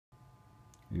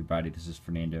Everybody, this is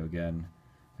Fernando again.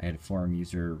 I had a forum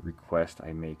user request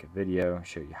I make a video,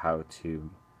 show you how to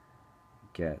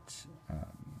get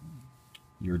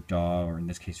your DAW, or in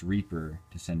this case Reaper,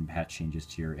 to send patch changes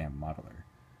to your amp modeler.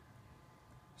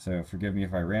 So forgive me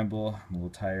if I ramble, I'm a little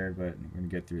tired, but we're going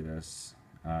to get through this.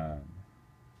 So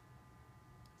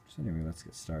anyway, let's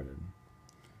get started.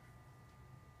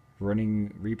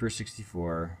 Running Reaper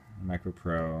 64 Micro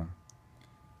Pro.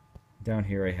 Down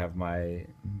here I have my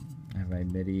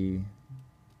MIDI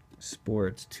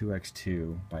Sports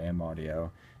 2x2 by M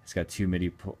Audio. It's got two MIDI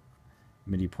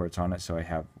ports on it, so I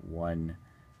have one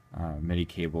MIDI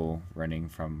cable running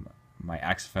from my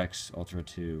Axe-Fx Ultra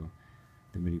to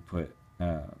the MIDI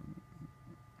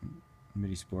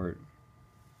Sport,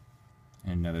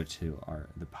 and another to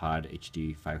the Pod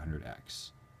HD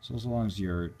 500X. So as long as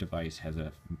your device has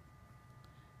a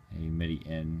MIDI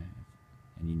in,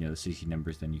 and you know the CC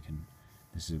numbers, then you can.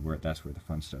 That's where the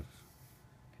fun stuff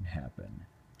can happen.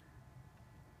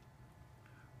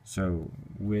 So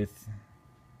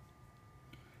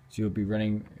you'll be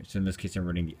running. So in this case, I'm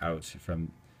running the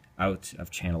out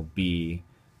of channel B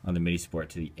on the MIDI Sport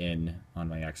to the in on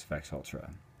my Axe-Fx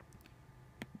Ultra.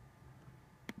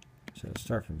 So to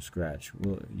start from scratch,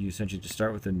 you essentially just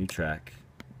start with a new track.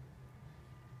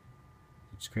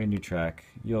 Just create a new track.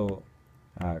 You'll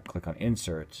click on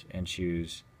Insert and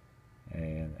choose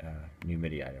a new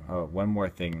MIDI item. Oh, one more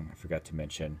thing I forgot to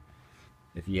mention.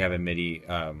 If you have a MIDI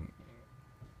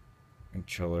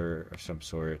controller of some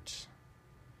sort,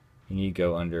 you need to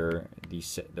go under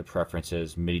the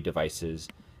preferences, MIDI devices,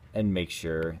 and make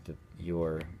sure that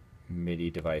your MIDI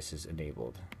device is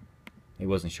enabled. It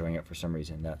wasn't showing up for some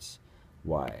reason, that's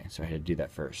why. So I had to do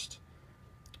that first.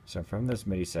 So from this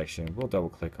MIDI section, we'll double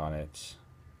click on it.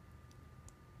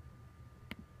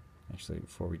 Actually,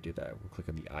 before we do that, we'll click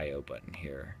on the I/O button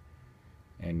here,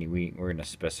 and we're going to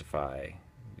specify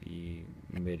the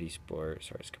MIDI Sport.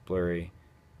 Sorry, it's blurry.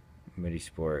 MIDI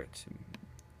Sport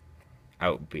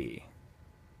out B,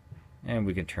 and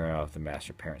we can turn off the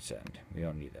master parent send. We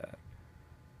don't need that.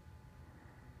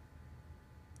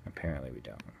 Apparently, we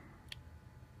don't.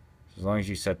 So as long as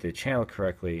you set the channel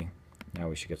correctly, now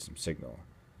we should get some signal.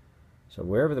 So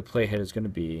wherever the playhead is going to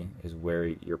be is where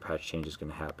your patch change is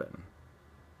going to happen.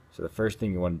 So the first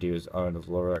thing you want to do is on the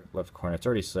lower left corner. It's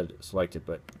already selected,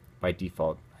 but by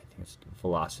default, I think it's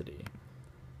velocity.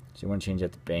 So you want to change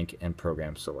that to bank and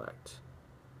program select.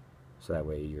 So that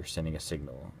way you're sending a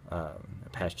signal, a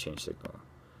patch change signal.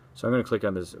 So I'm going to click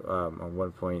on this on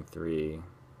 1.3.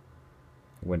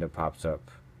 Window pops up.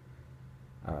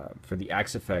 For the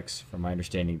Axe-Fx, from my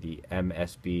understanding, the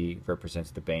MSB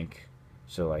represents the bank.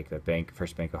 So like the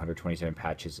first bank 127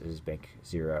 patches is bank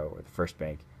 0, or the first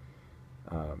bank.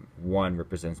 1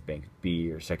 represents bank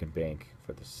B, or second bank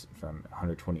for this from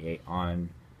 128 on,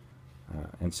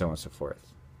 and so on and so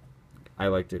forth. I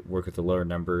like to work with the lower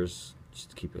numbers just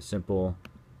to keep it simple.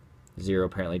 0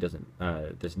 apparently doesn't.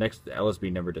 The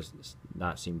LSB number does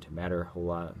not seem to matter a whole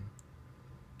lot.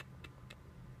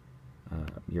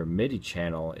 Your MIDI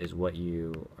channel is what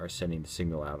you are sending the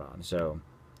signal out on. So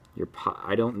your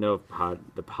I don't know if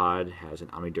the pod has an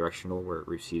omnidirectional where it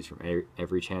receives from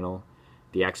every channel.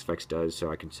 The Axe-Fx does, so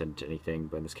I can send it to anything,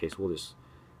 but in this case we'll just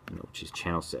choose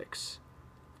channel 6.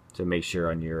 So make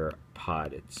sure on your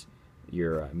pod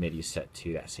your MIDI is set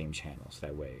to that same channel, so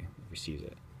that way it receives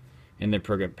it. And then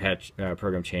program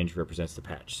change represents the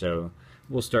patch. So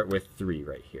we'll start with 3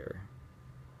 right here.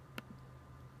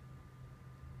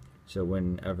 So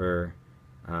whenever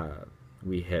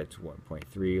we hit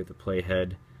 1.3 with the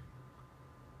playhead,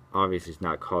 obviously it's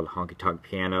not called honky tonk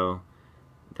piano.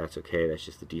 That's okay, that's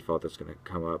just the default that's going to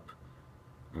come up,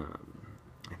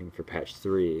 I think, for patch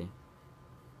 3.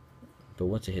 But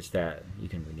once it hits that, you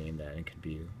can rename that, and it can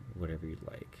be whatever you'd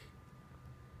like.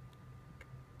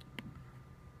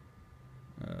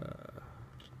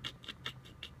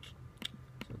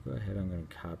 So go ahead, I'm going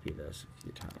to copy this a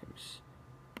few times.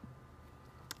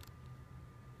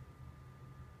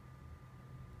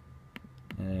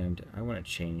 And I want to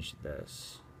change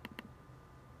this.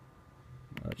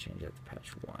 I'll change that to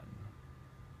patch 1.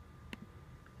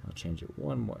 I'll change it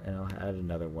one more, and I'll add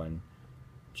another one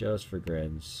just for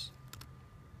grids.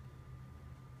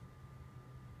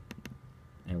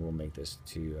 And we'll make this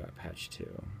to patch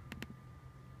 2.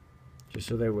 Just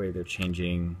so that way they're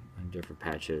changing on different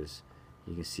patches.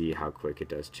 You can see how quick it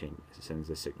does change. It sends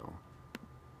the signal.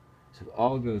 So if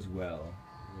all goes well,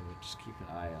 we're going to just keep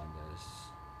an eye on this.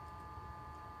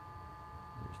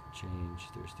 There's the change.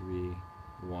 There's 3,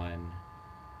 1.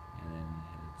 And then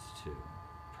it's 2.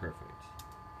 Perfect.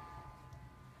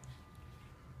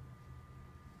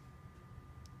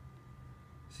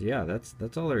 So yeah,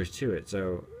 that's all there is to it.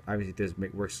 So obviously this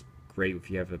works great if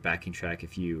you have a backing track.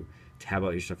 If you tab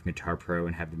out your stuff in Guitar Pro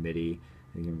and have the MIDI,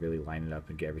 you can really line it up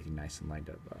and get everything nice and lined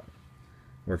up.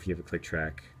 Or if you have a click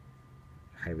track,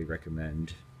 highly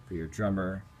recommend for your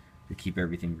drummer to keep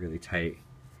everything really tight.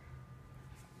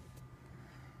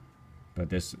 But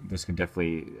this can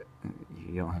definitely,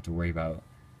 you don't have to worry about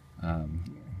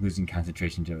losing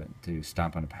concentration to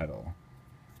stomp on a pedal.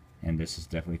 And this has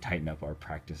definitely tightened up our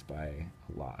practice by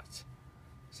a lot.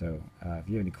 So if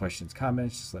you have any questions,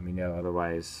 comments, just let me know.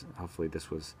 Otherwise, hopefully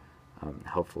this was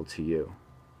helpful to you.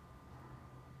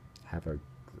 Have a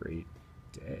great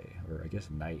day, or I guess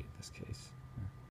night in this case.